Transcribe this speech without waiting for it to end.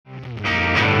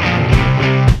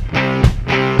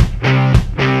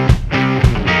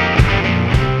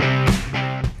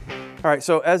right,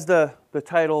 so as the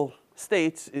title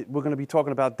states, we're going to be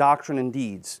talking about doctrine and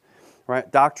deeds. Right?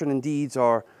 Doctrine and deeds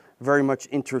are very much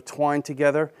intertwined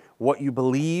together. What you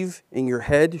believe in your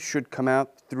head should come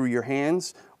out through your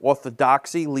hands.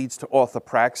 Orthodoxy leads to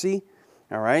orthopraxy.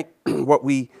 All right? What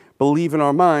we believe in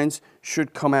our minds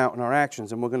should come out in our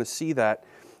actions. And we're going to see that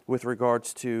with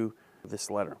regards to this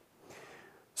letter.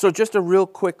 So just a real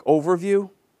quick overview.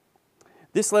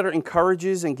 This letter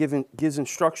encourages and gives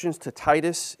instructions to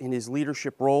Titus in his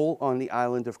leadership role on the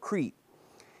island of Crete.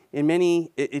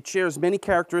 It shares many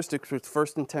characteristics with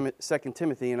 1st and 2nd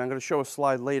Timothy, and I'm going to show a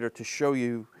slide later to show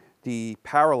you the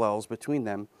parallels between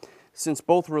them, since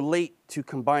both relate to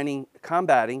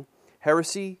combating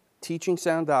heresy, teaching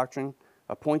sound doctrine,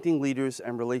 appointing leaders,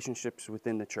 and relationships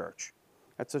within the church.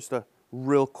 That's just a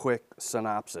real quick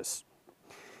synopsis.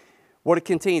 What it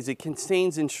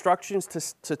contains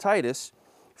instructions to Titus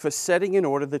for setting in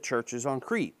order the churches on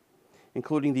Crete,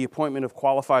 including the appointment of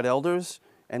qualified elders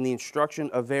and the instruction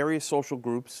of various social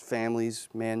groups, families,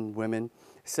 men, women,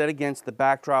 set against the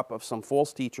backdrop of some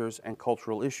false teachers and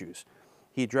cultural issues.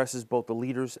 He addresses both the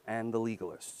leaders and the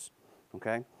legalists.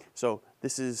 Okay? So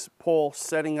this is Paul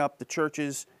setting up the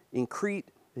churches in Crete.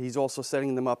 He's also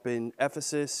setting them up in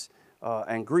Ephesus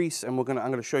and Greece, and I'm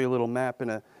going to show you a little map in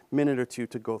a minute or two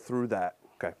to go through that.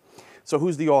 Okay. So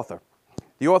who's the author?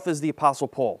 The author is the Apostle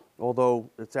Paul,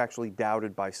 although it's actually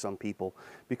doubted by some people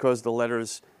because the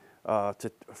letters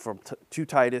to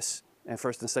Titus and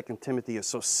 1st and 2nd Timothy are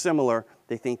so similar,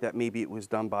 they think that maybe it was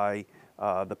done by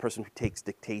the person who takes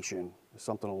dictation,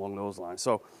 something along those lines.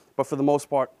 So, but for the most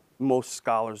part, most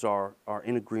scholars are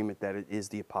in agreement that it is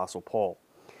the Apostle Paul.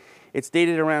 It's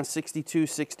dated around 62,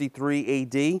 63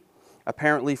 AD,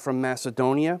 apparently from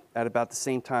Macedonia at about the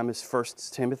same time as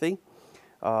 1st Timothy.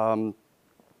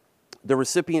 The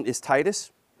recipient is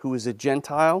Titus, who is a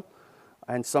Gentile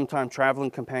and sometime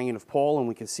traveling companion of Paul, and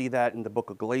we can see that in the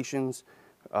book of Galatians,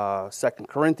 2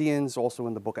 Corinthians, also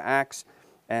in the book of Acts,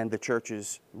 and the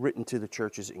churches, written to the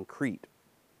churches in Crete.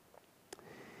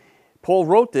 Paul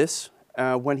wrote this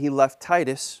when he left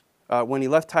Titus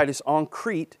on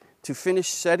Crete to finish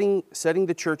setting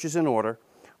the churches in order,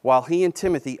 while he and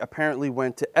Timothy apparently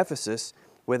went to Ephesus,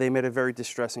 where they met a very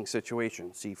distressing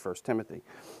situation. See 1 Timothy.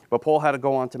 But Paul had to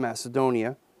go on to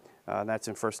Macedonia. That's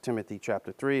in 1 Timothy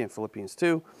chapter 3 and Philippians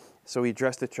 2. So he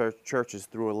addressed the churches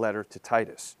through a letter to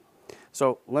Titus.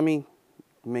 So let me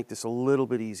make this a little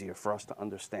bit easier for us to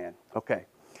understand. Okay,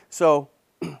 so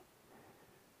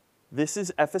this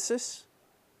is Ephesus.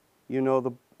 You know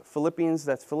the Philippians,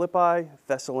 that's Philippi.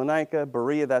 Thessalonica,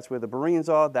 Berea, that's where the Bereans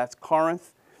are. That's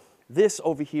Corinth. This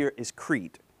over here is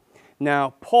Crete.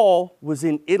 Now, Paul was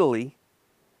in Italy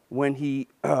when he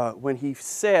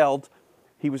sailed.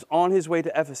 He was on his way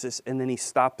to Ephesus, and then he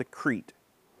stopped at Crete.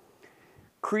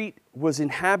 Crete was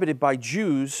inhabited by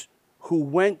Jews who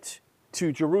went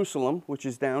to Jerusalem, which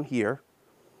is down here.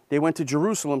 They went to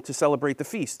Jerusalem to celebrate the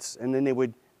feasts, and then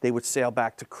they would sail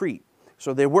back to Crete.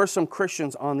 So there were some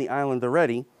Christians on the island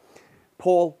already.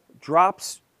 Paul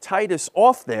drops Titus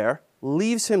off there,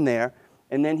 leaves him there,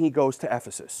 and then he goes to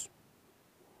Ephesus.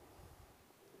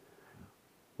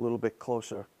 A little bit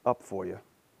closer up for you.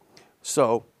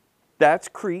 So that's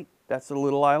Crete. That's the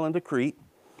little island of Crete.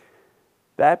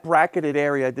 That bracketed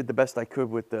area, I did the best I could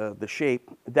with the shape.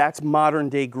 That's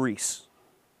modern-day Greece.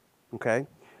 Okay?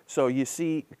 So you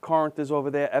see Corinth is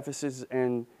over there. Ephesus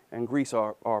and Greece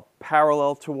are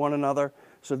parallel to one another.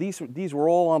 So these were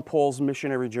all on Paul's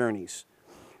missionary journeys.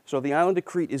 So the island of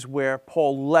Crete is where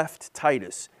Paul left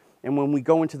Titus. And when we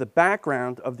go into the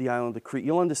background of the island of Crete,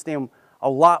 you'll understand a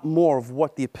lot more of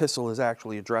what the epistle is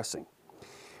actually addressing.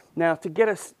 Now, to get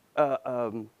us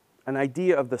an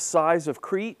idea of the size of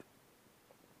Crete,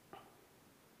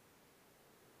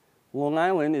 Long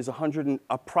Island is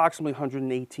approximately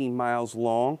 118 miles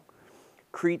long.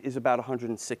 Crete is about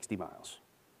 160 miles.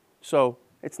 So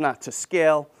it's not to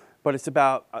scale, but it's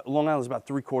Long Island is about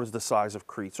 3/4 the size of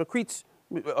Crete. So Crete's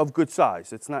of good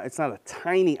size. It's not a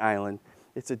tiny island.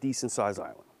 It's a decent sized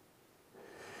island.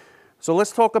 So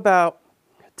let's talk about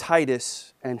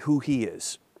Titus and who he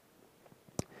is.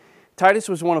 Titus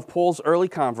was one of Paul's early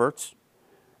converts,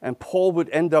 and Paul would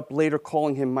end up later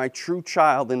calling him my true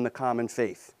child in the common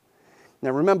faith.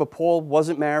 Now remember, Paul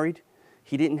wasn't married.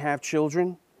 He didn't have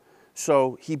children.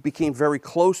 So he became very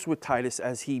close with Titus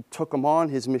as he took him on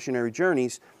his missionary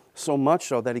journeys, so much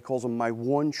so that he calls him my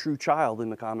one true child in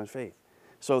the common faith.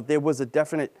 So there was a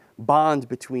definite bond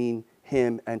between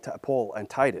him and Paul and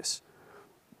Titus.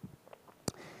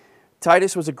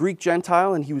 Titus was a Greek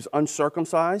Gentile, and he was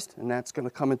uncircumcised, and that's going to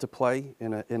come into play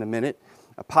in a minute,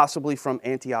 possibly from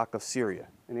Antioch of Syria.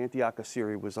 And Antioch of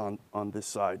Syria was on this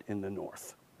side in the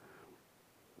north.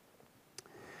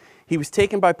 He was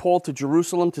taken by Paul to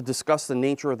Jerusalem to discuss the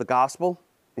nature of the gospel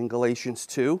in Galatians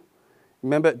 2.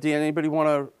 Remember, did anybody want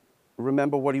to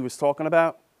remember what he was talking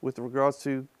about with regards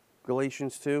to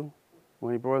Galatians 2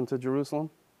 when he brought him to Jerusalem?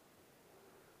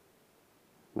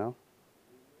 No?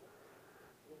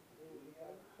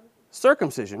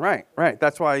 Circumcision, right.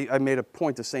 That's why I made a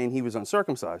point of saying he was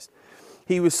uncircumcised.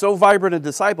 He was so vibrant a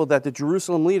disciple that the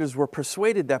Jerusalem leaders were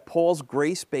persuaded that Paul's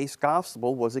grace-based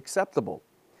gospel was acceptable.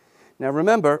 Now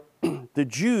remember, the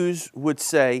Jews would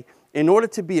say, in order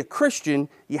to be a Christian,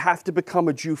 you have to become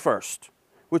a Jew first,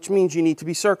 which means you need to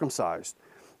be circumcised.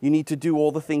 You need to do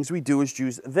all the things we do as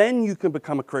Jews. Then you can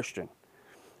become a Christian.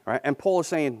 Right? And Paul is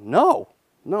saying, no,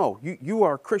 you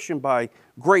are a Christian by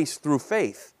grace through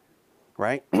faith.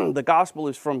 Right? The gospel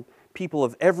is from people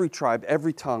of every tribe,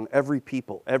 every tongue, every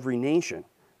people, every nation,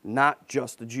 not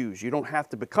just the Jews. You don't have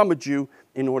to become a Jew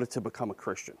in order to become a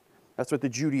Christian. That's what the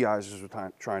Judaizers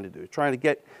were trying to do, trying to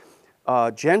get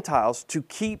Gentiles to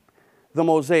keep the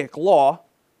Mosaic law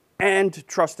and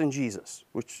trust in Jesus,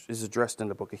 which is addressed in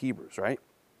the book of Hebrews, right?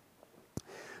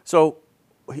 So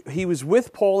he was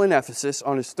with Paul in Ephesus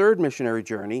on his third missionary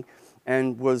journey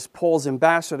and was Paul's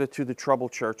ambassador to the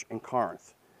troubled church in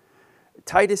Corinth.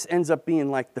 Titus ends up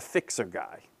being like the fixer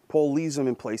guy. Paul leaves him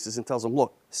in places and tells him,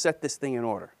 look, set this thing in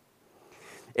order.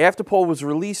 After Paul was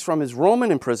released from his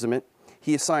Roman imprisonment,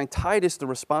 he assigned Titus the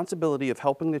responsibility of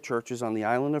helping the churches on the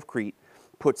island of Crete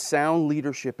put sound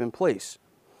leadership in place.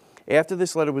 After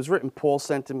this letter was written, Paul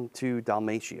sent him to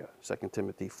Dalmatia, 2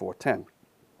 Timothy 4:10.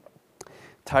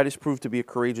 Titus proved to be a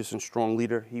courageous and strong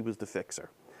leader. He was the fixer.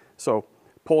 So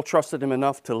Paul trusted him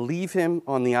enough to leave him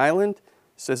on the island.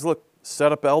 He says, look,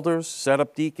 set up elders, set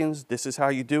up deacons. This is how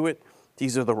you do it.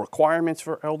 These are the requirements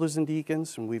for elders and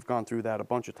deacons, and we've gone through that a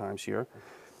bunch of times here.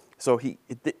 So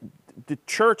the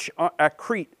church at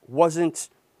Crete wasn't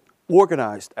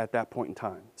organized at that point in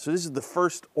time. So this is the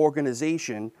first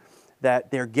organization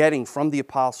that they're getting from the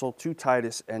apostle to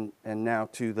Titus and now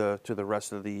to the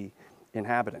rest of the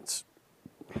inhabitants.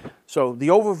 So the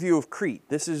overview of Crete,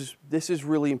 this is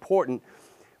really important.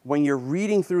 When you're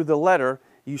reading through the letter,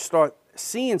 you start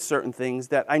seeing certain things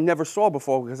that I never saw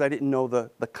before because I didn't know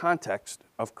the context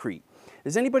of Crete.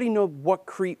 Does anybody know what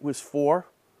Crete was for?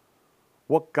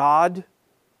 What god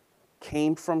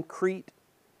came from Crete?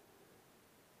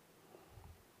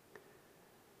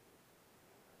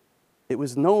 It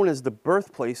was known as the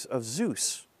birthplace of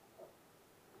Zeus.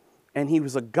 And he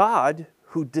was a god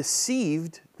who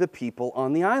deceived the people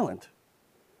on the island,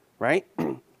 right?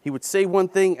 He would say one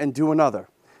thing and do another.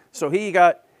 So here you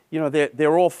got,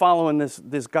 they're all following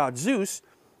this god Zeus,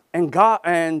 and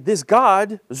this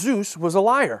god Zeus was a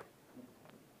liar.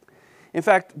 In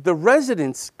fact, the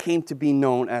residents came to be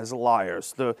known as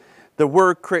liars. The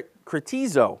word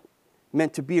kretizo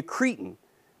meant to be a Cretan,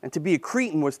 and to be a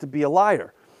Cretan was to be a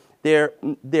liar.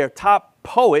 Their top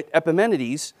poet,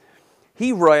 Epimenides,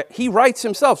 he writes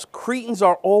himself, Cretans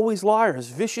are always liars,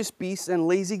 vicious beasts, and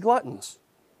lazy gluttons.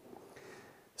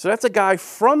 So that's a guy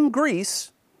from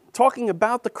Greece talking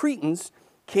about the Cretans,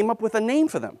 came up with a name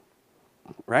for them,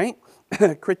 right?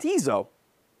 Kretizo.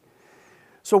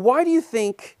 So why do you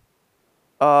think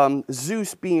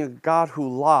Zeus, being a god who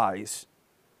lies,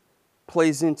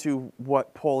 plays into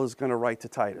what Paul is going to write to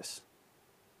Titus?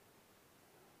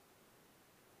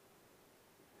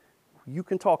 You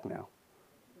can talk now.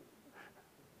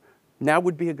 Now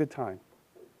would be a good time.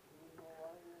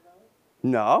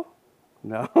 No.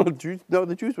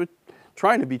 The Jews were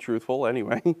trying to be truthful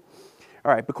anyway. All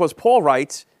right, because Paul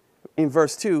writes in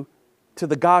verse 2, to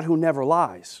the God who never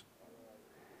lies.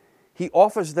 He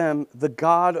offers them the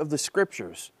God of the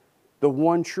Scriptures, the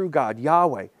one true God,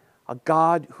 Yahweh, a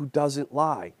God who doesn't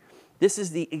lie. This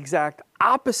is the exact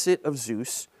opposite of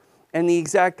Zeus and the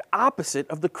exact opposite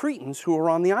of the Cretans who were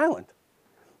on the island.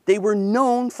 They were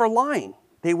known for lying.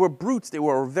 They were brutes. They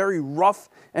were a very rough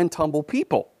and tumble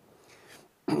people.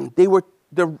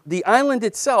 The island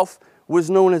itself was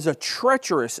known as a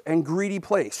treacherous and greedy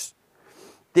place.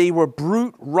 They were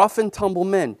brute, rough and tumble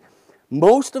men.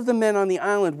 Most of the men on the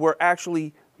island were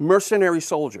actually mercenary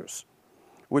soldiers,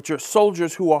 which are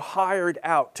soldiers who are hired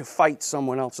out to fight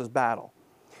someone else's battle.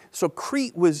 So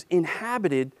Crete was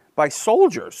inhabited by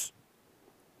soldiers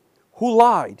who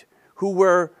lied, who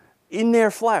were in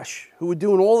their flesh, who were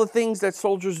doing all the things that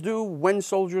soldiers do when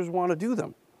soldiers want to do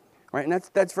them, right? And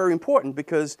that's very important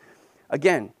because,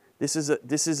 again, this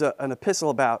is an epistle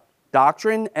about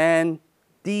doctrine and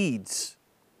deeds,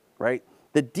 right?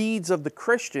 The deeds of the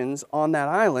Christians on that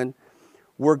island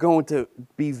were going to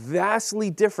be vastly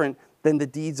different than the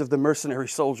deeds of the mercenary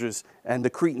soldiers and the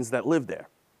Cretans that lived there.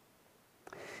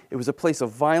 It was a place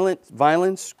of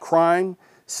violence, crime,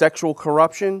 sexual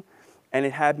corruption. and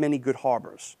it had many good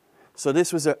harbors. So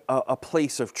this was a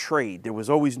place of trade. There was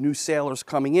always new sailors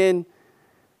coming in,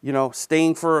 you know,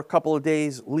 staying for a couple of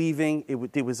days, leaving. It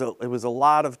was a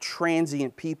lot of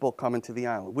transient people coming to the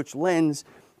island, which lends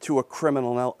to a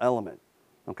criminal element,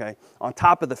 okay? On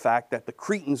top of the fact that the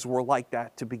Cretans were like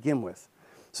that to begin with.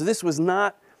 So this was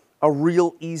not a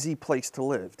real easy place to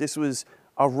live. This was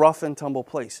a rough and tumble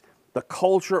place. The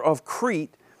culture of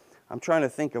Crete, I'm trying to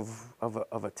think of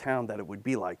a town that it would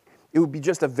be like. It would be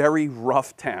just a very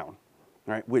rough town,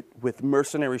 right, with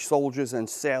mercenary soldiers and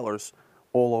sailors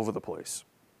all over the place.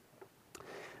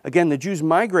 Again, the Jews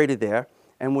migrated there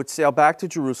and would sail back to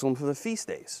Jerusalem for the feast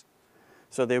days.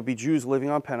 So there would be Jews living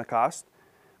on Pentecost,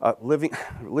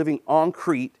 living on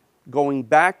Crete, going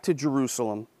back to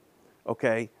Jerusalem,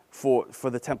 okay, for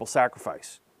the temple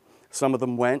sacrifice. Some of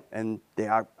them went, and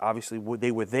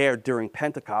they were there during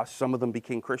Pentecost. Some of them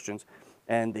became Christians,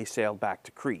 and they sailed back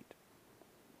to Crete.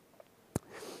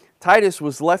 Titus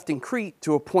was left in Crete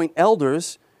to appoint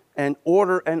elders and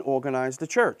order and organize the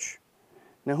church.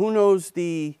 Now, who knows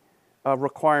the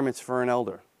requirements for an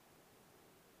elder?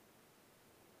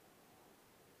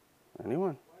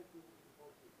 Anyone?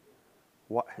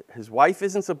 His wife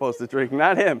isn't supposed to drink,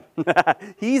 not him.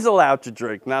 He's allowed to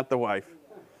drink, not the wife.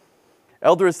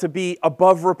 Elder is to be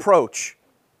above reproach.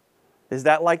 Is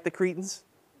that like the Cretans?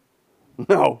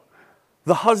 No.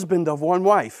 The husband of one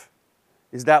wife.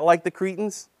 Is that like the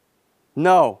Cretans?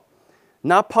 No.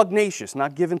 Not pugnacious,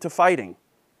 not given to fighting.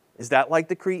 Is that like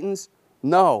the Cretans?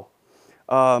 No.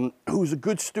 Who's a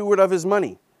good steward of his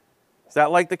money. Is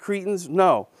that like the Cretans?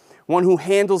 No. One who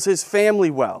handles his family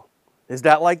well. Is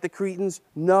that like the Cretans?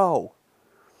 No.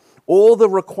 All the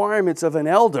requirements of an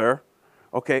elder,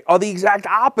 okay, are the exact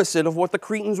opposite of what the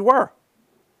Cretans were.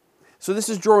 So this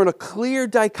is drawing a clear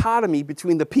dichotomy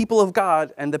between the people of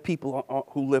God and the people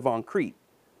who live on Crete.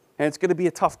 And it's going to be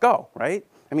a tough go, right?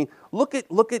 I mean, look at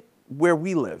where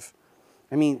we live.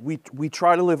 I mean, we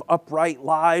try to live upright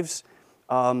lives,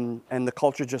 and the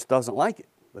culture just doesn't like it.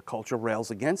 The culture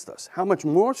rails against us. How much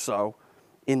more so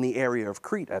in the area of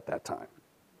Crete at that time?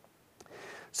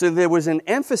 So there was an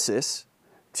emphasis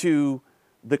to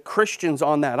the Christians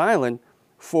on that island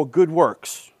for good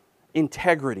works,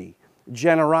 integrity,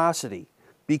 generosity,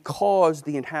 because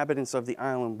the inhabitants of the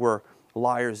island were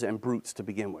liars and brutes to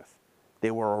begin with. They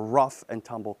were a rough and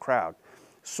tumble crowd.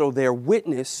 So their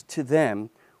witness to them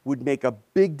would make a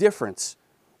big difference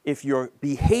if your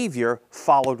behavior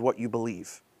followed what you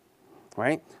believe,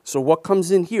 right? So what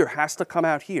comes in here has to come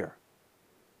out here.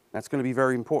 That's going to be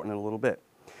very important in a little bit.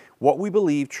 What we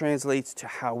believe translates to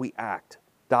how we act.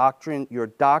 Your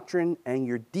doctrine and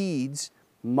your deeds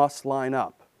must line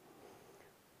up.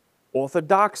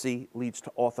 Orthodoxy leads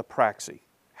to orthopraxy,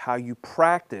 how you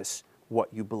practice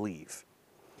what you believe.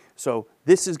 So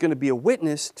this is going to be a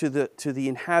witness to the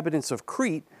inhabitants of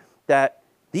Crete that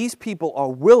these people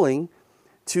are willing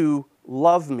to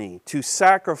love me, to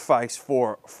sacrifice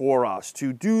for us,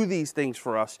 to do these things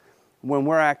for us when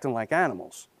we're acting like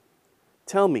animals.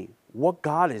 Tell me, what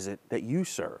God is it that you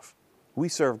serve? We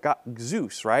serve God,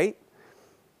 Zeus, right?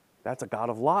 That's a God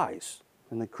of lies.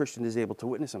 And the Christian is able to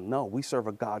witness him. No, we serve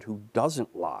a God who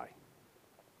doesn't lie.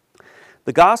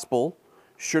 The gospel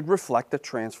should reflect a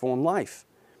transformed life.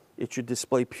 It should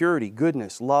display purity,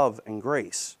 goodness, love, and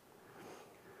grace.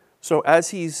 So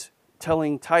as he's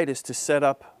telling Titus to set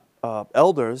up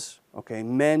elders, okay,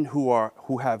 men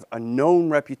who have a known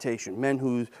reputation, men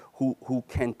who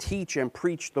can teach and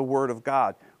preach the word of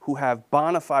God, who have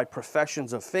bona fide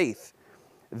professions of faith,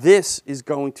 this is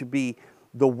going to be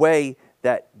the way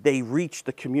that they reach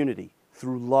the community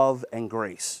through love and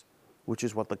grace, which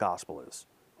is what the gospel is,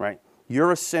 right?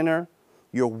 You're a sinner,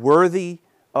 you're worthy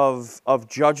of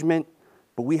judgment,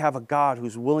 but we have a God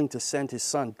who's willing to send his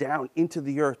son down into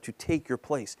the earth to take your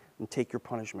place and take your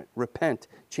punishment. Repent,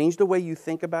 change the way you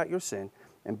think about your sin,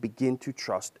 and begin to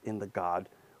trust in the God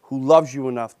who loves you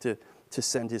enough to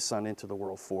send his son into the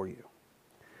world for you.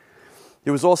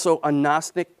 There was also a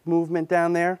Gnostic movement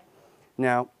down there.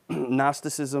 Now,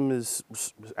 Gnosticism is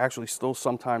actually still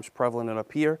sometimes prevalent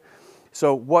up here.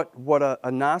 So what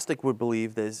a Gnostic would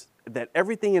believe is that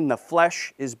everything in the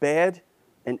flesh is bad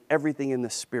and everything in the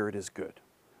spirit is good,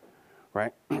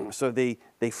 right? So they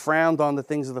frowned on the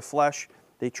things of the flesh.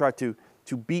 They tried to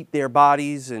beat their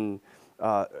bodies and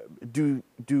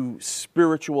do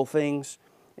spiritual things.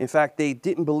 In fact, they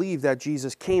didn't believe that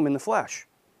Jesus came in the flesh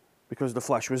because the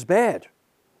flesh was bad,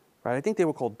 right? I think they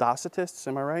were called Docetists,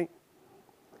 am I right?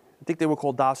 I think they were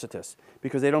called Docetists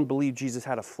because they don't believe Jesus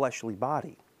had a fleshly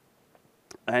body.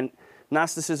 And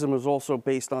Gnosticism was also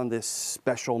based on this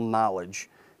special knowledge,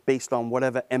 based on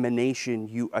whatever emanation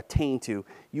you attain to,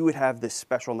 you would have this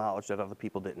special knowledge that other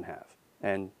people didn't have.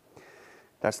 And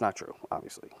that's not true,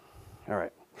 obviously. All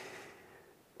right.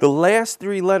 The last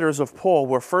three letters of Paul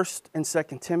were 1st and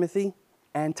 2nd Timothy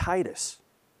and Titus.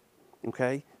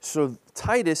 Okay? So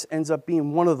Titus ends up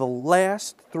being one of the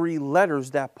last three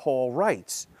letters that Paul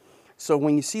writes. So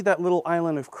when you see that little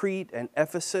island of Crete and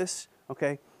Ephesus,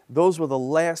 okay, those were the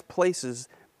last places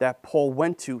that Paul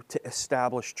went to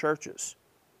establish churches.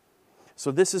 So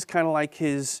this is kind of like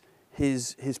his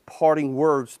parting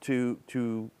words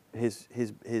to his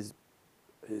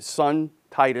son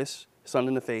Titus, son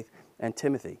in the faith, and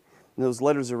Timothy. And those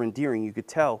letters are endearing. You could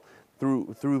tell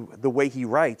through the way he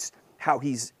writes how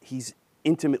he's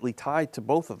intimately tied to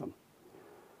both of them.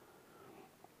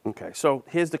 Okay, so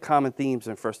here's the common themes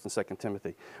in 1st and 2nd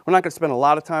Timothy. We're not going to spend a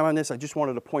lot of time on this. I just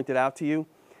wanted to point it out to you.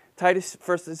 Titus,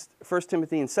 1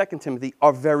 Timothy, and 2 Timothy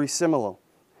are very similar.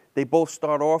 They both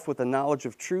start off with a knowledge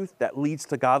of truth that leads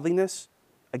to godliness.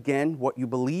 Again, what you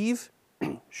believe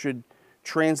should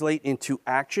translate into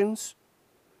actions,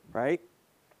 right?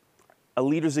 A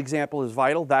leader's example is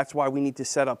vital. That's why we need to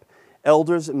set up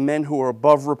elders, men who are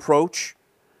above reproach,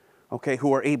 okay,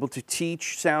 who are able to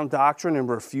teach sound doctrine and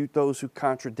refute those who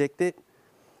contradict it.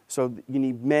 So you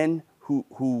need men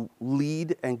who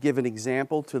lead and give an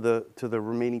example to the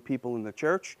remaining people in the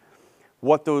church.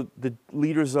 What the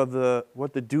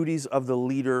duties of the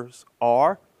leaders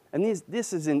are, and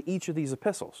this is in each of these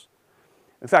epistles.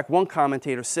 In fact, one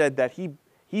commentator said that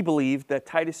he believed that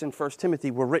Titus and 1 Timothy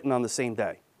were written on the same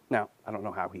day. Now, I don't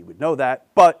know how he would know that,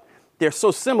 but they're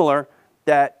so similar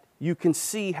that you can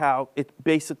see how it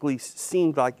basically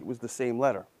seemed like it was the same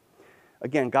letter.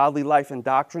 Again, godly life and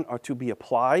doctrine are to be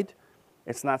applied.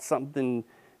 It's not something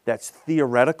that's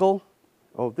theoretical.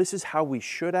 Oh, this is how we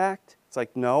should act. It's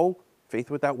like, no, faith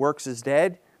without works is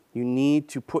dead. You need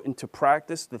to put into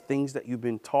practice the things that you've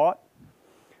been taught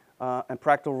and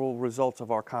practical results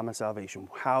of our common salvation,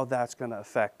 how that's going to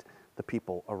affect the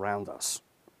people around us.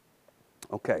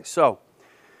 Okay, so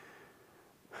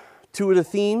two of the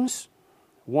themes.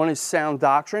 One is sound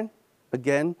doctrine.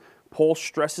 Again, Paul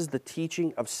stresses the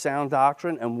teaching of sound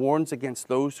doctrine and warns against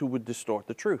those who would distort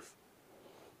the truth.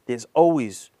 There's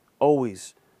always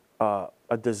a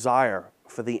desire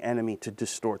for the enemy to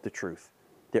distort the truth.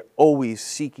 They're always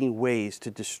seeking ways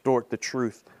to distort the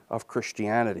truth of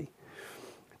Christianity.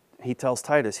 He tells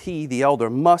Titus, he, the elder,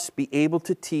 must be able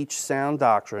to teach sound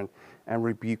doctrine and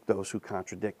rebuke those who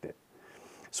contradict it.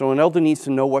 So an elder needs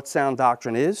to know what sound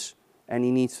doctrine is, and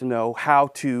he needs to know how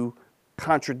to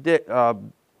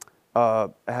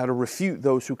refute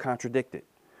those who contradict it.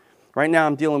 Right now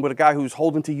I'm dealing with a guy who's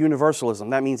holding to universalism.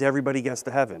 That means everybody gets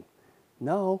to heaven.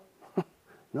 No,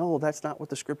 no, that's not what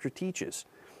the scripture teaches.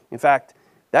 In fact,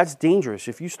 that's dangerous.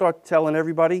 If you start telling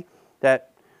everybody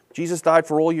that Jesus died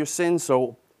for all your sins,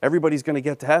 so everybody's going to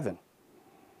get to heaven.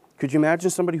 Could you imagine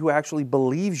somebody who actually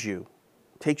believes you,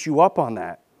 takes you up on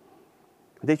that?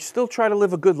 They still try to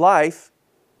live a good life,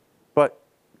 but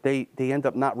they end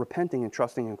up not repenting and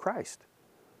trusting in Christ,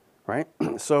 right?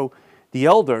 So the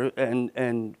elder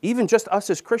and even just us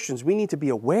as Christians, we need to be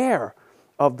aware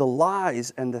of the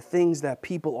lies and the things that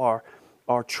people are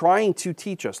trying to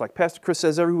teach us. Like Pastor Chris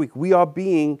says every week, we are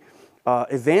being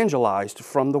evangelized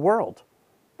from the world.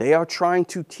 They are trying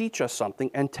to teach us something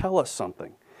and tell us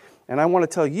something. And I want to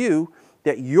tell you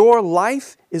that your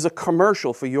life is a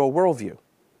commercial for your worldview.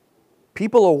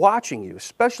 People are watching you,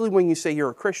 especially when you say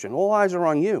you're a Christian. All eyes are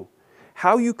on you.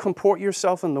 How you comport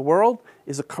yourself in the world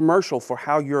is a commercial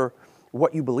for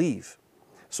what you believe.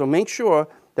 So make sure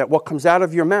that what comes out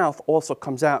of your mouth also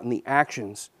comes out in the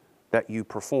actions that you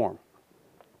perform.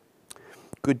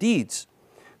 Good deeds.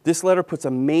 This letter puts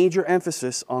a major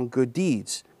emphasis on good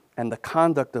deeds and the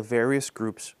conduct of various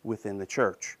groups within the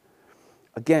church.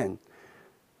 Again,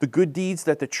 the good deeds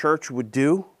that the church would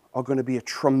do are going to be a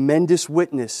tremendous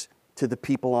witness to the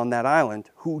people on that island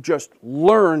who just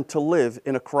learn to live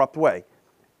in a corrupt way.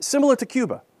 Similar to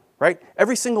Cuba, right?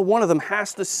 Every single one of them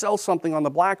has to sell something on the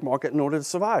black market in order to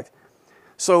survive.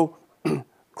 So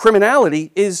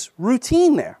criminality is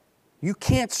routine there. You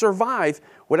can't survive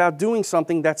without doing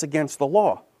something that's against the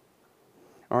law.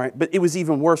 All right, but it was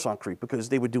even worse on Crete because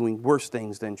they were doing worse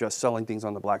things than just selling things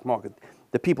on the black market.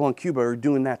 The people in Cuba are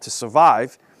doing that to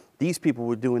survive. These people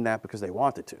were doing that because they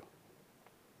wanted to.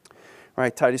 All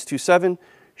right, Titus 2:7,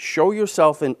 show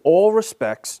yourself in all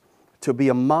respects to be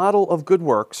a model of good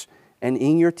works, and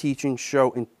in your teaching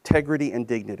show integrity and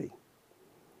dignity.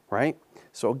 Right?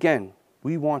 So again,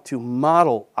 we want to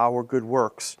model our good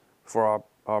works for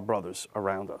our brothers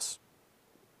around us.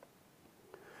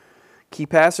 Key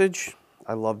passage.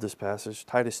 I love this passage,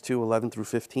 Titus 2:11 through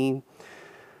 15.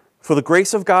 For the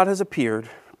grace of God has appeared,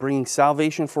 bringing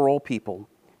salvation for all people,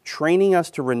 training us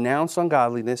to renounce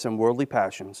ungodliness and worldly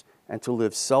passions, and to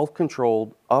live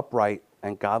self-controlled, upright,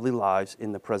 and godly lives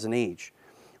in the present age,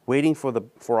 waiting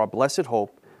for our blessed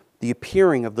hope, the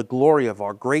appearing of the glory of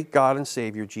our great God and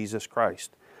Savior, Jesus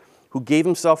Christ, who gave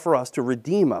himself for us to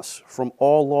redeem us from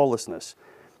all lawlessness,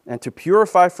 and to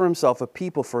purify for himself a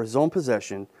people for his own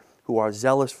possession, who are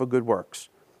zealous for good works.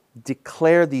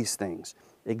 Declare these things,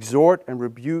 exhort and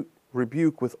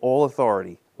rebuke with all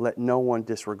authority. Let no one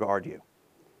disregard you.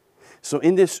 So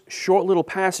in this short little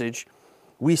passage,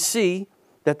 we see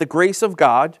that the grace of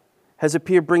God has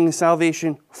appeared, bringing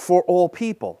salvation for all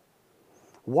people.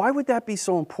 Why would that be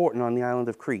so important on the island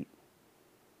of Crete?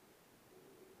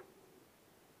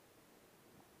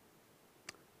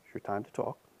 It's your time to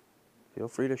talk. Feel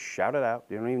free to shout it out.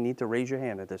 You don't even need to raise your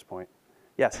hand at this point.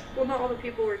 Yes? Well, not all the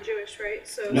people were Jewish, right?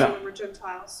 So No. some of them were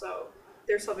Gentiles, so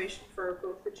there's salvation for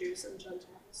both the Jews and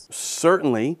Gentiles.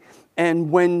 Certainly.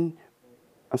 And when...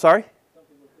 I'm sorry?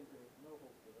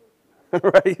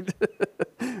 Right?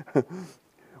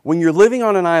 When you're living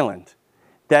on an island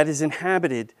that is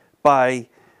inhabited by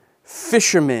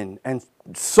fishermen and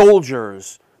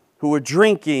soldiers who are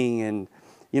drinking and,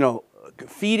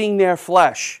 feeding their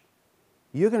flesh,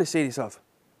 you're going to say to yourself,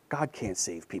 God can't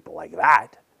save people like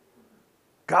that.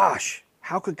 Gosh,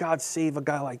 how could God save a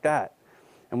guy like that?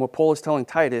 And what Paul is telling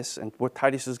Titus, and what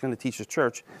Titus is going to teach the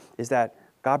church, is that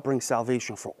God brings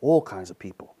salvation for all kinds of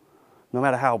people. No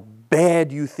matter how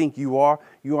bad you think you are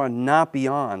not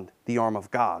beyond the arm of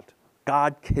God.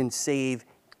 God can save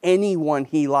anyone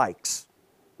he likes,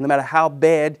 no matter how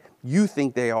bad you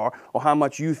think they are or how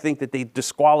much you think that they've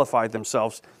disqualified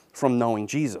themselves from knowing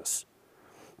Jesus.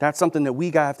 That's something that we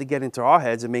have to get into our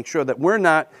heads and make sure that we're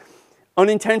not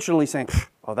unintentionally saying,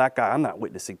 oh, that guy, I'm not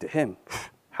witnessing to him.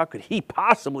 How could he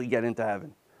possibly get into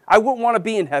heaven? I wouldn't want to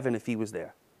be in heaven if he was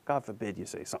there. God forbid you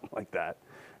say something like that,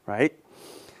 right?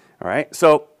 All right,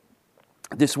 so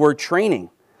this word training,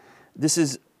 this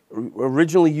is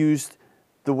originally used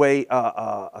the way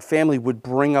a family would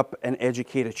bring up and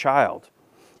educate a child.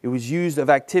 It was used of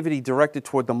activity directed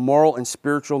toward the moral and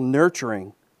spiritual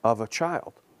nurturing of a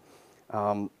child,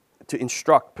 to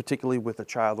instruct, particularly with a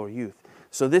child or youth.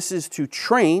 So this is to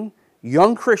train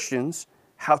young Christians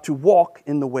how to walk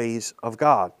in the ways of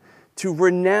God, to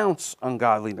renounce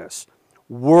ungodliness,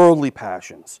 worldly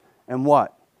passions, and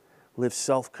what? Live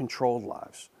self-controlled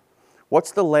lives.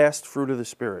 What's the last fruit of the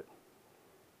Spirit?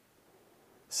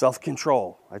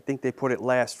 Self-control. I think they put it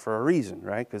last for a reason,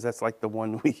 right? Because that's like the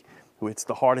one it's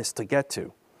the hardest to get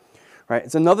to, right?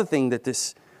 It's another thing that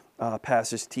this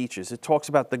passage teaches. It talks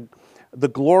about the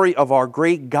glory of our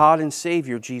great God and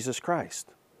Savior, Jesus Christ.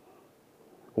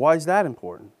 Why is that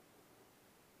important?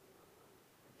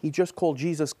 He just called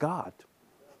Jesus God,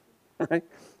 right?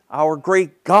 Our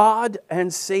great God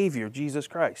and Savior, Jesus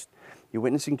Christ. You're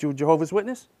witnessing to a Jehovah's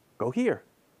Witness? Go here.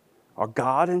 Our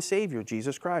God and Savior,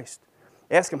 Jesus Christ.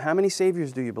 Ask him, how many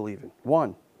Saviors do you believe in?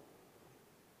 One.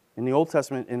 In the Old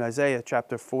Testament, in Isaiah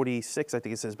chapter 46, I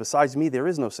think it says, besides me, there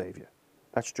is no Savior.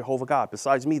 That's Jehovah God.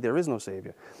 Besides me, there is no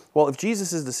Savior. Well, if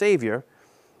Jesus is the Savior,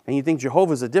 and you think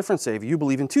Jehovah is a different Savior, you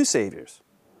believe in two Saviors.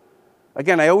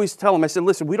 Again, I always tell them, I said,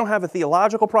 listen, we don't have a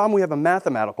theological problem, we have a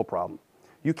mathematical problem.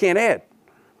 You can't add,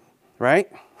 right?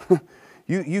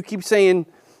 you keep saying,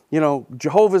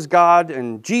 Jehovah's God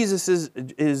and Jesus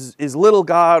is little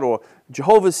God, or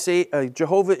Jehovah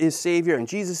is Savior and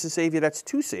Jesus is Savior. That's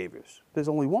two Saviors. There's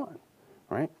only one,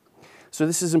 right? So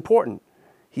this is important.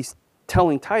 He's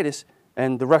telling Titus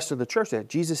and the rest of the church that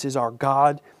Jesus is our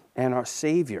God and our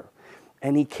Savior.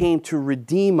 And he came to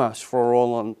redeem us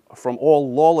from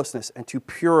all lawlessness and to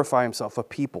purify himself a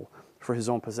people for his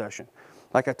own possession.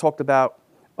 Like I talked about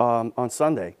on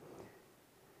Sunday,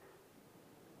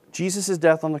 Jesus'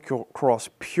 death on the cross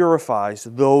purifies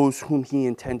those whom he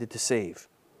intended to save.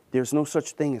 There's no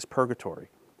such thing as purgatory.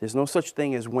 There's no such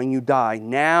thing as when you die,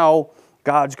 now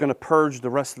God's going to purge the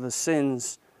rest of the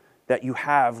sins that you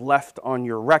have left on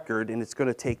your record, and it's going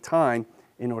to take time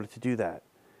in order to do that.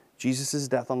 Jesus'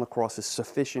 death on the cross is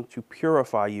sufficient to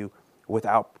purify you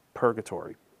without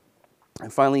purgatory.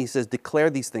 And finally, he says, declare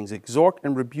these things, exhort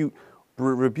and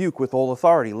rebuke with all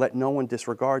authority. Let no one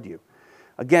disregard you.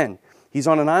 Again, he's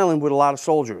on an island with a lot of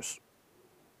soldiers.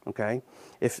 Okay?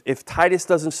 If Titus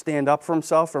doesn't stand up for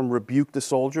himself and rebuke the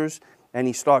soldiers, and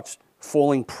he starts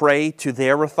falling prey to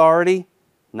their authority,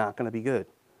 not going to be good.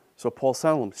 So Paul's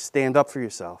telling him, stand up for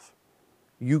yourself.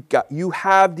 You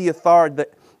have the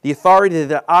authority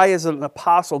that I as an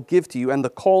apostle give to you, and the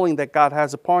calling that God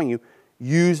has upon you.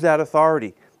 Use that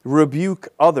authority. Rebuke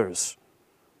others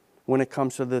when it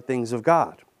comes to the things of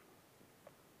God.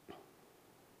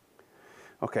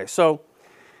 Okay, so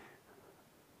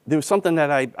there was something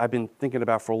that I've been thinking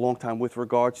about for a long time with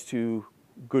regards to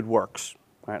good works.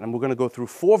 All right, and we're going to go through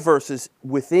 4 verses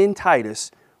within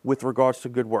Titus with regards to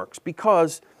good works,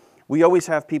 because we always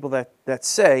have people that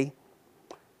say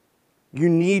you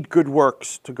need good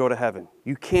works to go to heaven.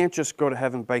 You can't just go to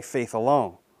heaven by faith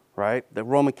alone, right? The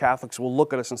Roman Catholics will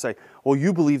look at us and say, well,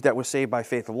 you believe that we're saved by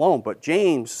faith alone, but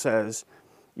James says,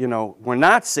 you know, we're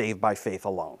not saved by faith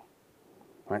alone.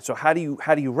 Right? So how do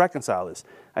you reconcile this?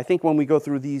 I think when we go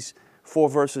through these 4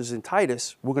 verses in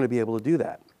Titus, we're going to be able to do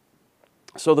that.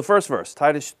 So the first verse,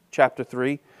 Titus chapter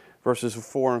 3, verses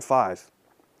 4 and 5.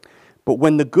 But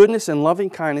when the goodness and loving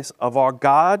kindness of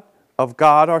God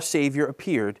our Savior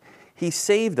appeared, he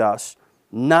saved us,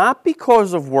 not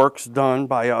because of works done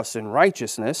by us in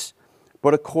righteousness,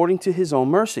 but according to his own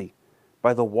mercy,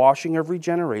 by the washing of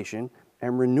regeneration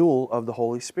and renewal of the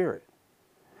Holy Spirit.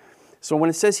 So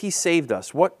when it says he saved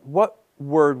us, what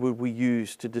word would we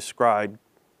use to describe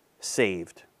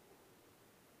saved?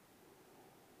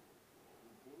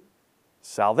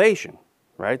 Salvation,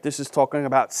 right? This is talking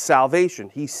about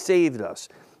salvation. He saved us.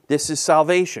 This is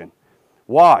salvation.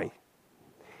 Why?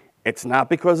 It's not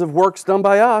because of works done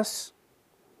by us.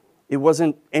 It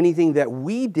wasn't anything that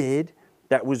we did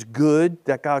that was good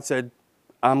that God said,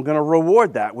 I'm going to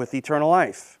reward that with eternal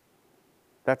life.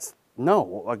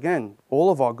 No, again, all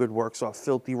of our good works are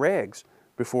filthy rags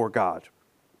before God.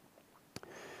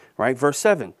 Right? Verse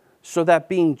 7, so that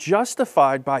being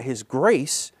justified by his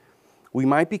grace, we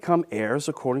might become heirs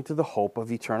according to the hope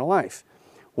of eternal life.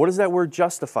 What does that word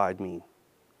justified mean?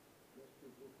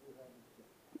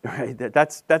 Right?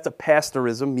 That's a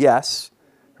pastorism, yes.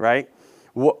 Right?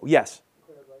 Yes.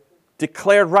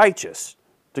 Declared righteous.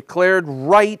 Declared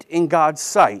right in God's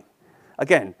sight.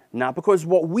 Again, not because of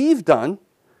what we've done,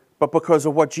 but because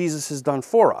of what Jesus has done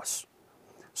for us.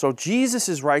 So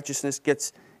Jesus' righteousness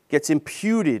gets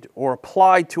imputed or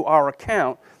applied to our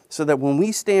account, so that when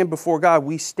we stand before God,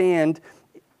 we stand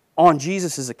on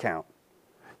Jesus' account.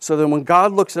 So that when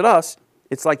God looks at us,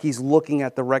 it's like he's looking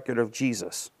at the record of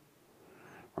Jesus.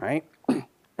 Right?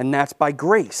 And that's by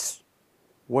grace.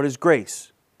 What is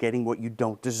grace? Getting what you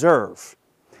don't deserve.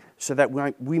 So that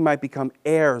we might become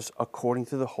heirs according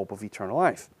to the hope of eternal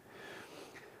life.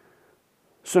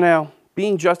 So now,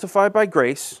 being justified by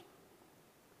grace,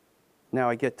 now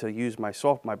I get to use my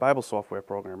Bible software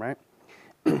program, right?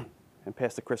 And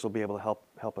Pastor Chris will be able to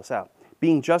help us out.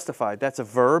 Being justified, that's a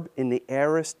verb in the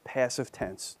aorist passive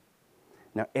tense.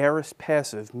 Now, aorist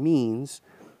passive means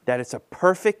that it's a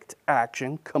perfect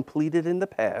action completed in the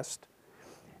past,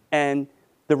 and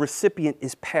the recipient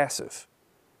is passive.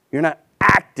 You're not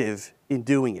active in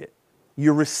doing it.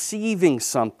 You're receiving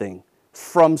something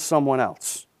from someone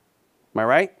else. Am I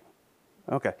right?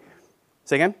 Okay.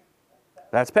 Say again?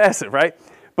 That's passive, right?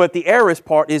 But the aorist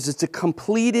part is it's a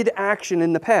completed action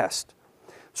in the past.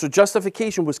 So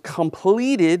justification was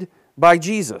completed by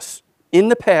Jesus in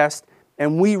the past,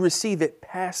 and we receive it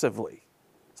passively.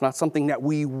 It's not something that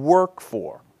we work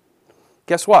for.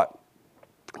 Guess what?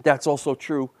 That's also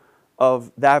true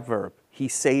of that verb. He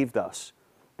saved us.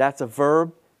 That's a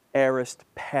verb, aorist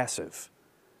passive.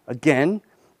 Again,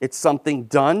 it's something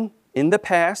done in the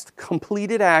past,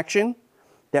 completed action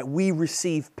that we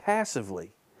receive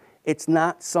passively. It's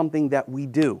not something that we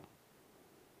do.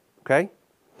 Okay?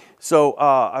 So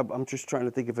I'm just trying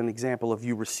to think of an example of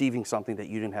you receiving something that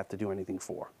you didn't have to do anything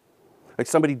for. Like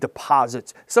somebody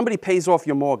pays off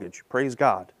your mortgage. Praise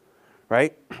God.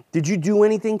 Right? Did you do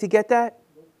anything to get that?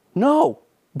 No.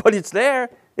 But it's there.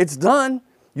 It's done.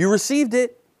 You received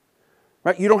it.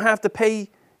 Right? You don't have to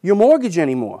pay your mortgage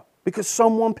anymore because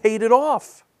someone paid it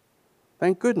off.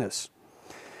 Thank goodness.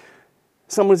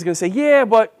 Someone's going to say, yeah,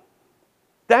 but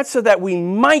that's so that we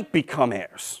might become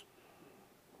heirs.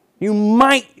 You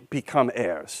might become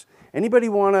heirs. Anybody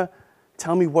want to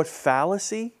tell me what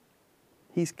fallacy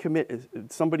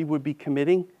somebody would be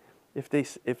committing if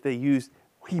they used,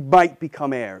 he might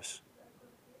become heirs?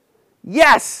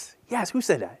 Yes. Yes, who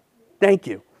said that? Thank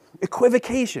you.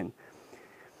 Equivocation.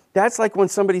 That's like when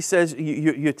somebody says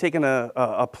you're taking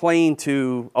a plane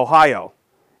to Ohio.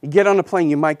 You get on the plane,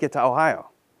 you might get to Ohio.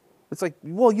 It's like,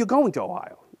 well, you're going to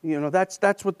Ohio. You know,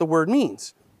 that's what the word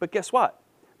means. But guess what?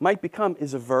 Might become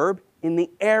is a verb in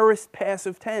the aorist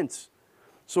passive tense.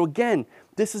 So again,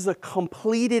 this is a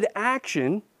completed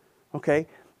action, okay,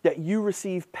 that you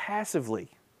receive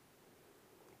passively.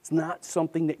 It's not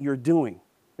something that you're doing.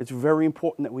 It's very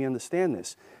important that we understand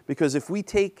this. Because if we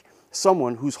take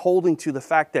someone who's holding to the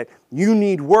fact that you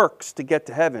need works to get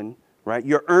to heaven, right,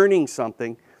 you're earning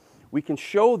something, we can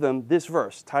show them this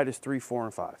verse, Titus 3, 4,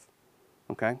 and 5.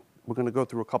 Okay? We're going to go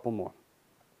through a couple more.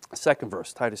 Second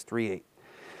verse, Titus 3, 8.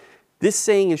 This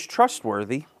saying is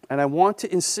trustworthy, and I want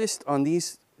to insist on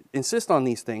these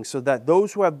things so that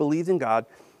those who have believed in God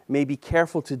may be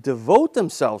careful to devote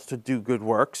themselves to do good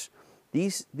works.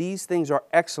 These things are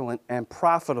excellent and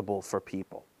profitable for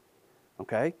people.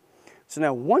 Okay? So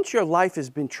now, once your life has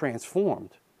been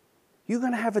transformed, you're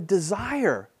going to have a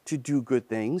desire to do good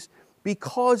things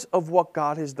because of what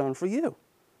God has done for you.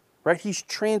 Right? He's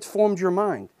transformed your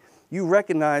mind. You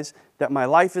recognize that my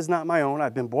life is not my own.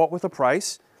 I've been bought with a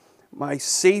price. My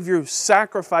Savior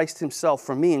sacrificed himself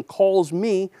for me and calls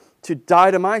me to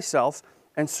die to myself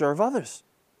and serve others.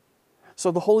 So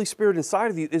the Holy Spirit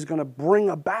inside of you is going to bring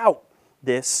about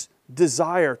this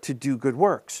desire to do good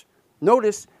works.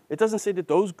 Notice, it doesn't say that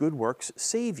those good works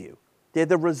save you. They're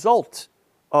the result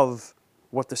of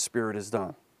what the Spirit has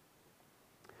done.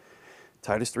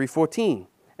 Titus 3:14,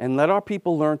 and let our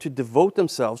people learn to devote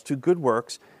themselves to good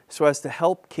works so as to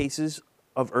help cases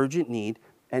of urgent need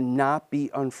and not be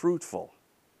unfruitful.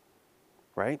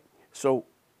 Right? So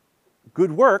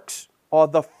good works are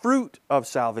the fruit of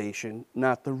salvation,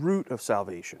 not the root of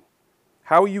salvation.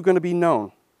 How are you going to be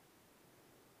known?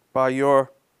 By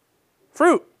your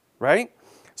fruit, right?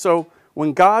 So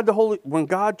when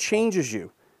God changes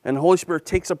you and the Holy Spirit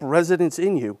takes up residence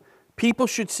in you, people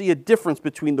should see a difference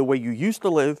between the way you used to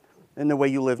live and the way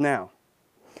you live now.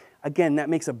 Again, that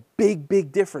makes a big,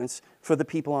 big difference for the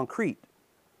people on Crete,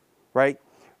 right?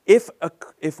 If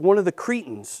one of the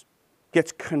Cretans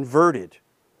gets converted,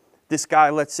 this guy,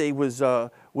 let's say, was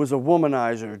a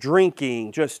womanizer,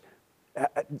 drinking, just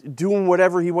doing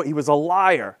whatever he was a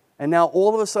liar, and now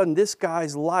all of a sudden this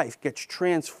guy's life gets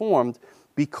transformed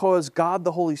because God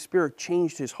the Holy Spirit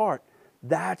changed his heart,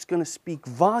 that's going to speak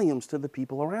volumes to the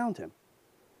people around him,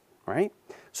 right?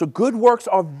 So good works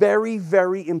are very,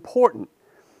 very important.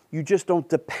 You just don't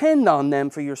depend on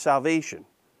them for your salvation,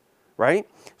 right?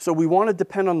 So we want to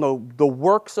depend on the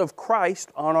works of Christ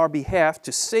on our behalf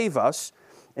to save us,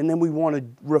 and then we want to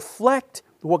reflect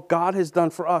what God has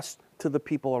done for us to the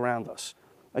people around us.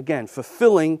 Again,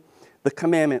 fulfilling the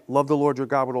commandment, love the Lord your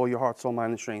God with all your heart, soul,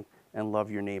 mind, and strength, and love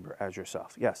your neighbor as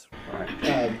yourself. Yes? All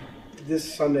right.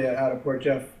 This Sunday out of Port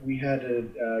Jeff, we had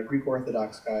a Greek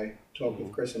Orthodox guy talk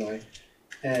with Chris and I,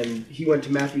 and he went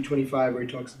to Matthew 25 where he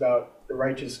talks about the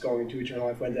righteous going into eternal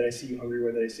life. When did I see you hungry?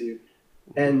 When did I see you?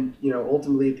 And,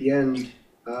 ultimately at the end,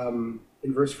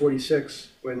 in verse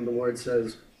 46, when the Lord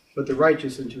says, but the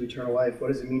righteous into eternal life, what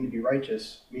does it mean to be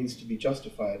righteous? It means to be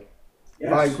justified. Yes.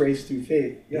 By grace through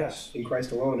faith, yes, in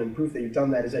Christ alone. And proof that you've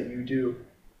done that is that you do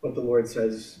what the Lord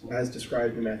says, as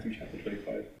described in Matthew chapter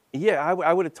 25. Yeah,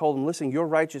 I would have told him, listen, your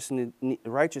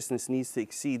righteousness needs to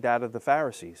exceed that of the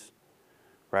Pharisees,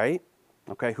 right?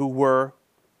 Okay, who were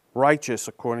righteous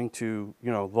according to,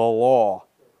 the law,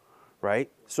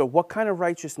 right? So what kind of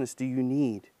righteousness do you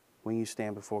need when you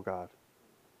stand before God?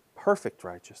 Perfect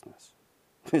righteousness.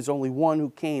 There's only one who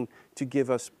came to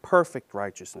give us perfect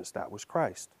righteousness. That was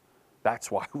Christ.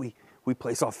 That's why we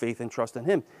place our faith and trust in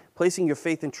him. Placing your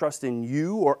faith and trust in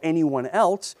you or anyone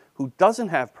else who doesn't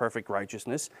have perfect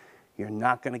righteousness, you're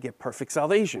not going to get perfect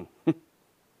salvation.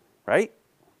 Right?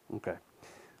 Okay.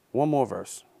 One more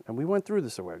verse. And we went through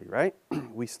this already, right?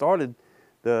 We started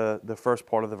the first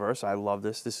part of the verse. I love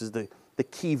this. This is the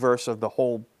key verse of the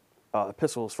whole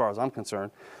epistle as far as I'm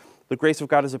concerned. The grace of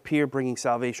God has appeared, bringing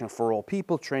salvation for all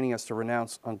people, training us to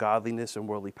renounce ungodliness and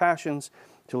worldly passions,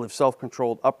 to live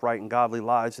self-controlled, upright, and godly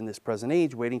lives in this present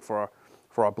age, waiting for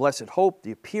our blessed hope,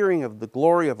 the appearing of the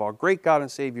glory of our great God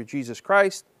and Savior, Jesus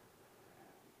Christ,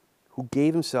 who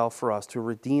gave himself for us to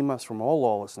redeem us from all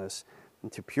lawlessness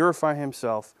and to purify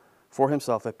for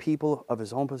himself a people of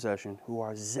his own possession who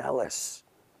are zealous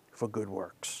for good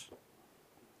works.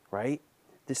 Right?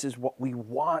 This is what we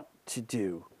want to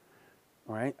do.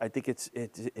 Right? I think it's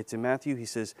in Matthew. He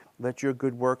says, let your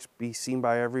good works be seen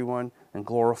by everyone and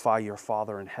glorify your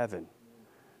Father in heaven.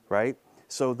 Right?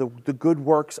 So the good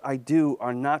works I do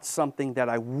are not something that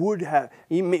I would have.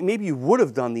 Maybe you would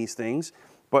have done these things,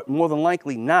 but more than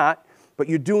likely not. But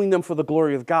you're doing them for the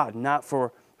glory of God, not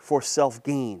for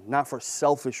self-gain, not for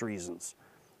selfish reasons.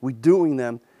 We're doing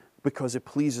them because it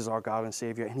pleases our God and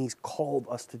Savior, and he's called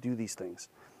us to do these things.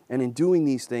 And in doing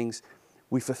these things,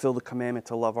 we fulfill the commandment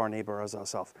to love our neighbor as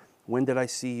ourselves. When did I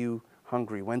see you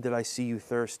hungry? When did I see you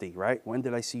thirsty, right? When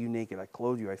did I see you naked? I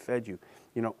clothed you, I fed you.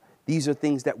 These are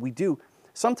things that we do.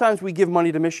 Sometimes we give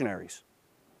money to missionaries,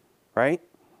 right?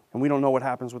 And we don't know what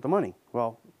happens with the money.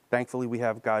 Well, thankfully we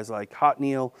have guys like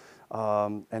Hotneil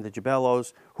and the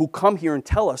Jabellos who come here and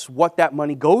tell us what that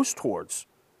money goes towards.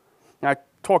 Now, I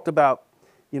talked about,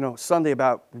 Sunday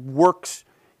about works,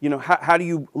 how do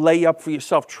you lay up for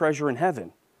yourself treasure in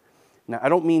heaven? Now, I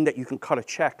don't mean that you can cut a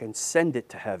check and send it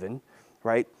to heaven,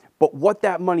 right? But what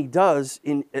that money does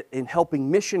in helping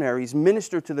missionaries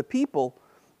minister to the people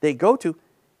they go to,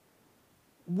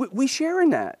 we share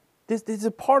in that. This is a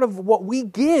part of what we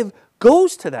give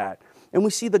goes to that. And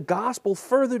we see the gospel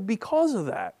furthered because of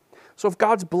that. So if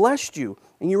God's blessed you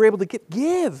and you're able to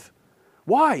give.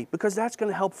 Why? Because that's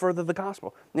going to help further the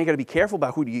gospel. And you got to be careful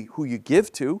about who you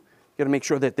give to. You got to make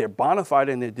sure that they're bona fide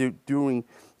and they're doing,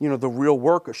 the real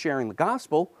work of sharing the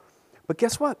gospel. But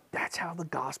guess what? That's how the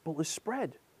gospel is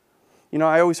spread.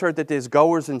 I always heard that there's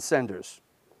goers and senders,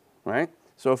 right?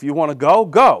 So if you want to go,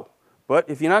 go. But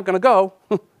if you're not going to go,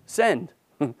 send.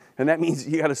 And that means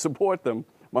you got to support them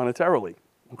monetarily.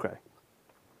 Okay.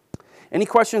 Any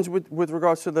questions with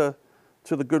regards to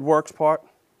the good works part?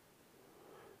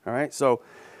 All right, so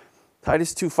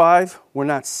Titus 2:5, we're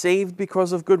not saved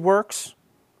because of good works.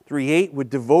 3:8, we're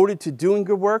devoted to doing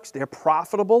good works. They're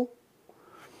profitable.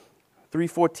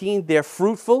 3:14, they're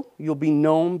fruitful. You'll be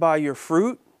known by your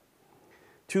fruit.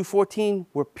 2:14,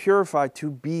 we're purified to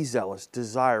be zealous,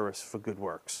 desirous for good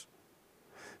works.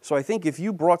 So I think if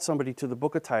you brought somebody to the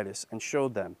book of Titus and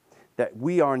showed them that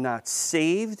we are not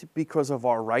saved because of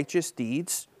our righteous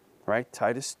deeds, right,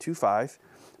 Titus 2:5,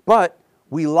 but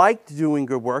we like doing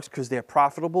good works because they're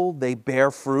profitable, they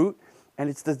bear fruit, and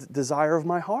it's the desire of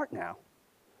my heart now.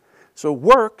 So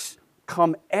works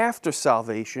come after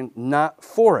salvation, not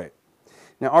for it.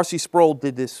 Now, R.C. Sproul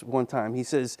did this one time. He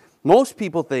says, most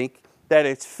people think that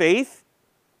it's faith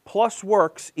plus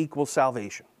works equals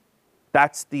salvation.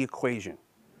 That's the equation.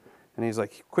 And he's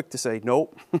like quick to say,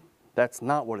 nope, that's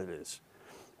not what it is.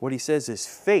 What he says is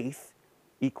faith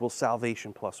equals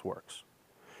salvation plus works.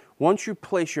 Once you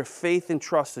place your faith and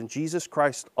trust in Jesus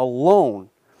Christ alone,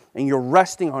 and you're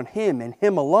resting on Him and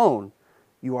Him alone,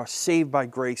 you are saved by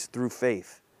grace through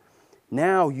faith.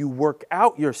 Now you work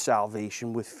out your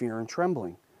salvation with fear and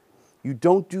trembling. You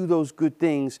don't do those good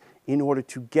things in order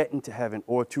to get into heaven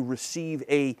or to receive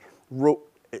in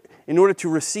order to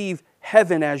receive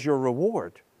heaven as your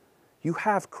reward. You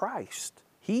have Christ.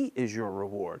 He is your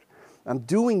reward. I'm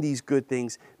doing these good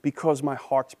things because my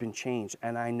heart's been changed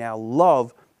and I now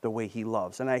love the way He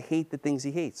loves. And I hate the things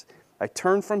He hates. I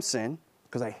turn from sin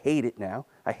because I hate it now.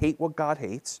 I hate what God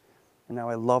hates. And now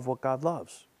I love what God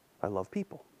loves. I love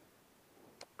people.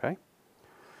 Okay?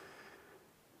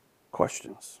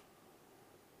 Questions?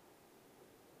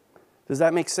 Does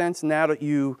that make sense now that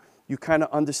you kind of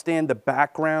understand the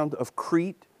background of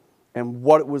Crete and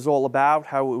what it was all about,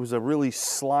 how it was a really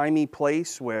slimy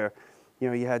place where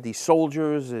you had these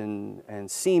soldiers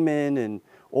and seamen and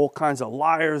all kinds of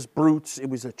liars, brutes. It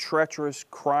was a treacherous,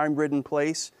 crime-ridden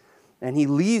place. And he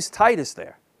leaves Titus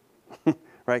there.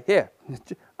 Right here.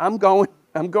 I'm going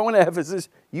to Ephesus.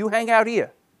 You hang out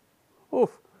here.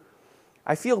 Oof.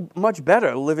 I feel much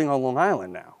better living on Long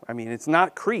Island now. I mean, it's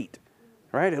not Crete,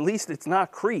 right? At least it's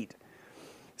not Crete.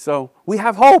 So we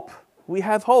have hope. We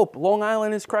have hope. Long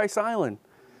Island is Christ's island,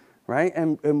 right?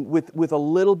 And with a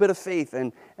little bit of faith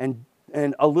and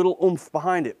a little oomph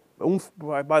behind it, oomph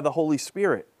by the Holy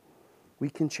Spirit, we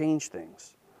can change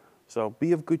things. So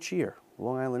be of good cheer.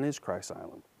 Long Island is Christ's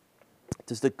island.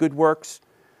 Does the good works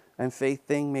and faith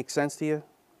thing make sense to you?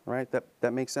 Right?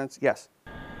 That makes sense? Yes?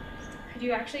 Could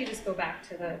you actually just go back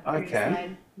to the I previous can.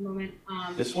 slide moment?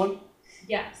 This one?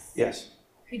 Yes. Yes.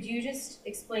 Could you just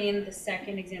explain the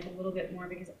second example a little bit more?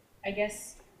 Because I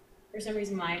guess for some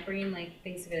reason my brain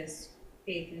thinks of it as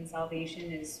faith and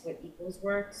salvation is what equals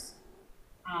works.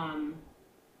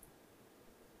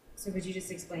 So could you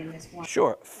just explain this one?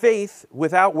 Sure. Faith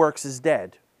without works is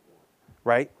dead,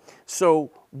 right?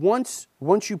 So once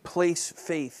you place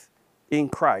faith in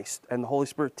Christ and the Holy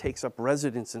Spirit takes up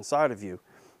residence inside of you,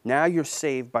 now you're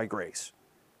saved by grace.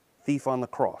 Thief on the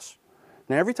cross.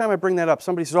 Now every time I bring that up,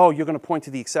 somebody says, oh, you're going to point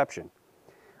to the exception.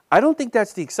 I don't think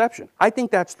that's the exception. I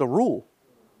think that's the rule.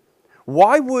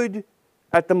 Why would,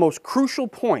 at the most crucial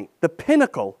point, the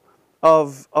pinnacle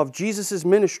of Jesus'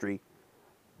 ministry,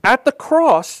 at the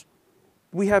cross,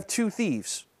 we have two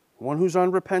thieves, one who's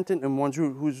unrepentant and one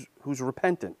who's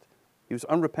repentant. He was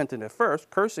unrepentant at first,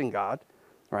 cursing God,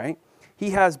 right? He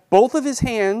has both of his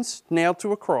hands nailed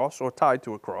to a cross or tied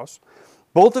to a cross,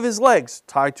 both of his legs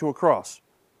tied to a cross.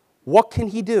 What can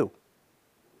he do?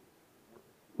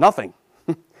 Nothing.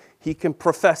 He can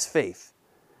profess faith.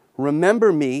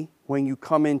 Remember me when you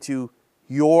come into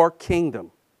your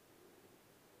kingdom,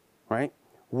 right?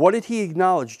 What did he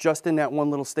acknowledge just in that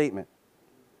one little statement?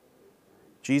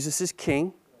 Jesus is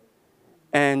king,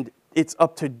 and it's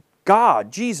up to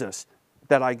God, Jesus,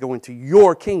 that I go into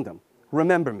your kingdom.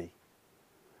 Remember me,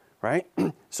 right?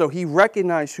 So he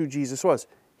recognized who Jesus was.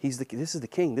 This is the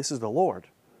king. This is the Lord,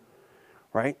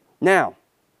 right? Now,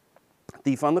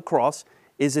 thief on the cross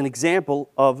is an example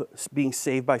of being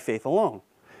saved by faith alone.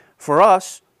 For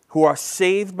us who are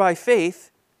saved by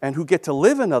faith and who get to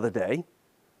live another day,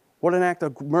 what an act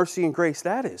of mercy and grace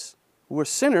that is. We're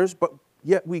sinners, but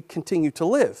yet we continue to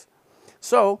live.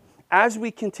 So, as we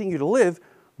continue to live,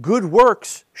 good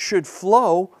works should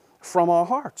flow from our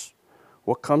hearts.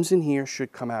 What comes in here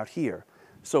should come out here.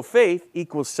 So faith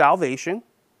equals salvation,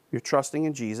 you're trusting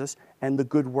in Jesus, and the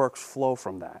good works flow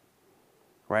from that.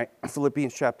 Right?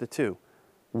 Philippians chapter 2.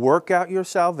 Work out your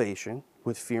salvation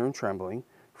with fear and trembling,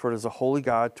 for it is a holy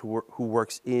God who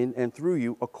works in and through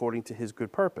you according to his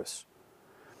good purpose.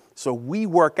 So we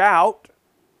work out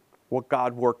what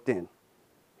God worked in.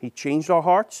 He changed our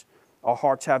hearts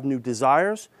have new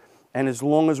desires, and as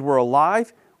long as we're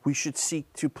alive, we should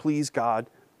seek to please God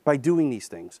by doing these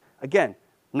things. Again,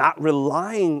 not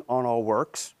relying on our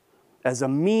works as a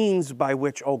means by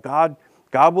which, oh, God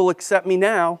will accept me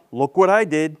now. Look what I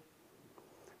did.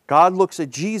 God looks at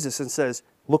Jesus and says,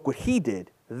 look what he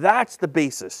did. That's the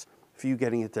basis for you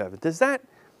getting into heaven. Does that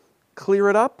clear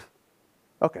it up?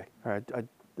 Okay, all right. I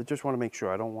just want to make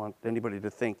sure. I don't want anybody to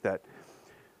think that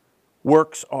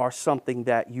works are something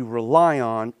that you rely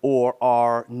on or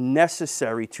are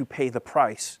necessary to pay the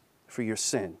price for your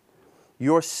sin.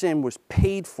 Your sin was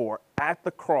paid for at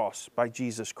the cross by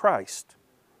Jesus Christ.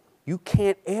 You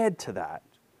can't add to that,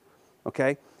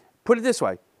 okay? Put it this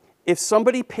way. If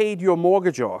somebody paid your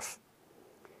mortgage off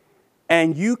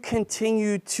and you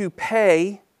continued to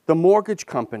pay the mortgage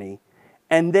company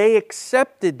and they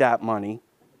accepted that money,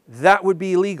 that would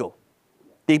be illegal.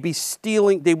 They'd be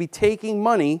stealing, they'd be taking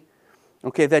money,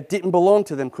 okay, that didn't belong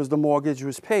to them because the mortgage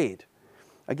was paid.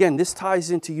 Again, this ties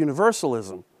into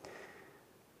universalism.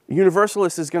 A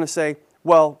universalist is going to say,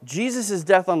 well, Jesus'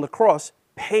 death on the cross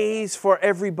pays for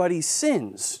everybody's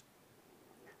sins.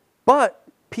 But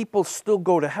people still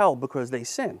go to hell because they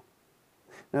sin.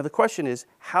 Now the question is,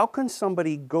 how can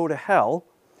somebody go to hell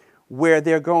where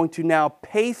they're going to now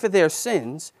pay for their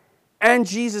sins and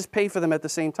Jesus pay for them at the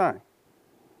same time?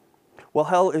 Well,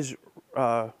 hell is,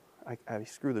 I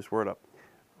screw this word up,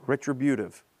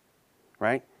 retributive,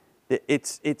 right?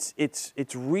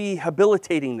 It's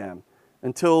rehabilitating them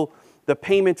until the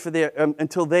payment for their,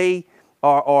 until they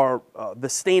are the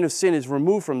stain of sin is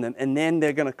removed from them, and then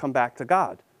they're going to come back to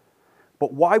God.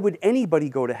 But why would anybody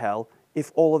go to hell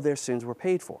if all of their sins were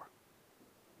paid for?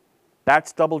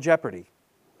 That's double jeopardy.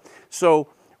 So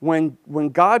when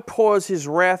God pours his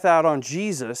wrath out on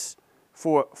Jesus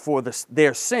for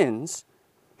their sins,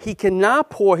 he cannot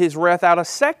pour his wrath out a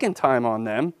second time on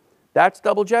them. That's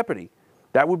double jeopardy.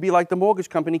 That would be like the mortgage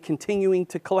company continuing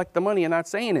to collect the money and not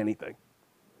saying anything.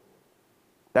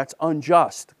 That's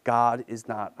unjust. God is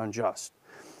not unjust.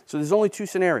 So there's only two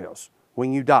scenarios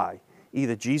when you die.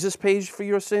 Either Jesus pays for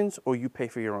your sins or you pay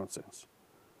for your own sins.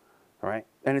 All right?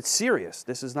 And it's serious.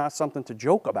 This is not something to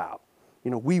joke about.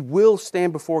 You know, we will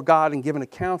stand before God and give an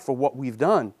account for what we've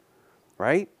done.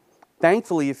 Right?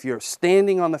 Thankfully, if you're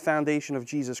standing on the foundation of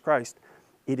Jesus Christ,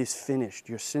 it is finished.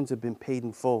 Your sins have been paid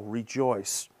in full.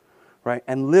 Rejoice. Right?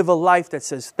 And live a life that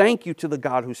says thank you to the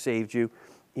God who saved you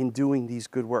in doing these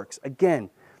good works. Again,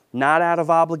 not out of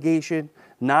obligation,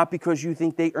 not because you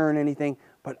think they earn anything,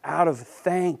 but out of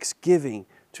thanksgiving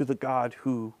to the God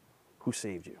who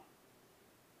saved you.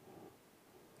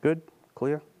 Good?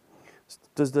 Clear?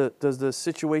 Does the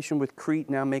situation with Crete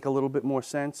now make a little bit more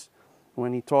sense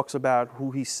when he talks about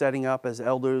who he's setting up as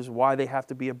elders, why they have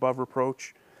to be above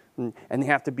reproach, and they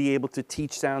have to be able to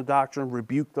teach sound doctrine,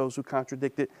 rebuke those who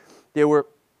contradict it? There were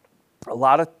a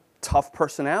lot of tough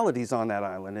personalities on that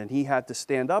island, and he had to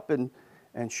stand up and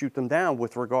shoot them down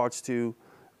with regards to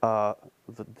the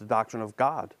doctrine of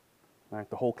God, right?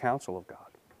 The whole counsel of God.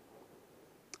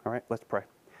 All right, let's pray.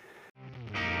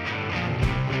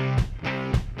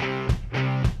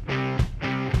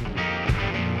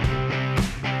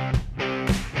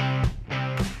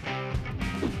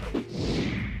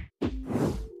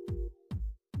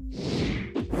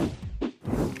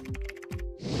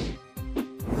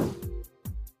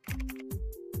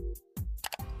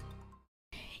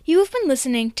 You have been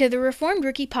listening to the Reformed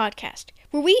Rookie Podcast,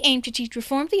 where we aim to teach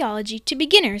Reformed theology to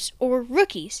beginners or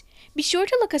rookies. Be sure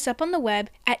to look us up on the web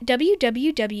at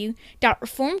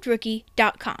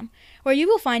www.reformedrookie.com, where you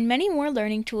will find many more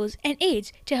learning tools and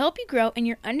aids to help you grow in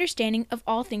your understanding of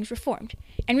all things Reformed.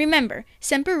 And remember,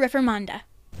 Semper Reformanda.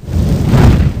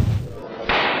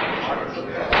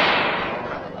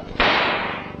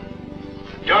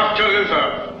 Dr.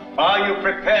 Luther, are you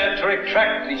prepared to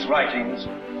retract these writings?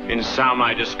 In some,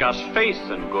 I discuss faith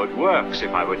and good works.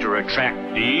 If I were to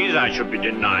retract these, I should be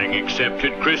denying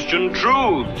accepted Christian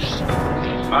truths.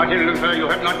 Martin Luther, you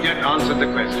have not yet answered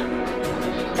the question.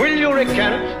 Will you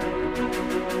recant?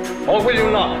 or will you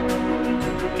not?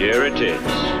 Here it is.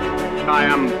 I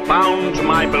am bound to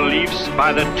my beliefs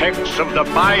by the texts of the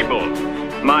Bible.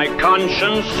 My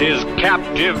conscience is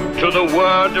captive to the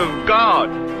Word of God.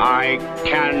 I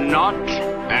cannot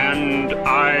and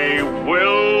I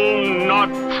will not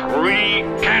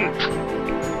recant.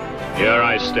 Here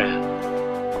I stand.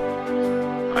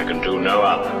 I can do no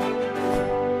other.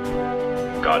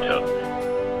 God help me.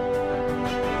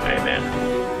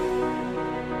 Amen.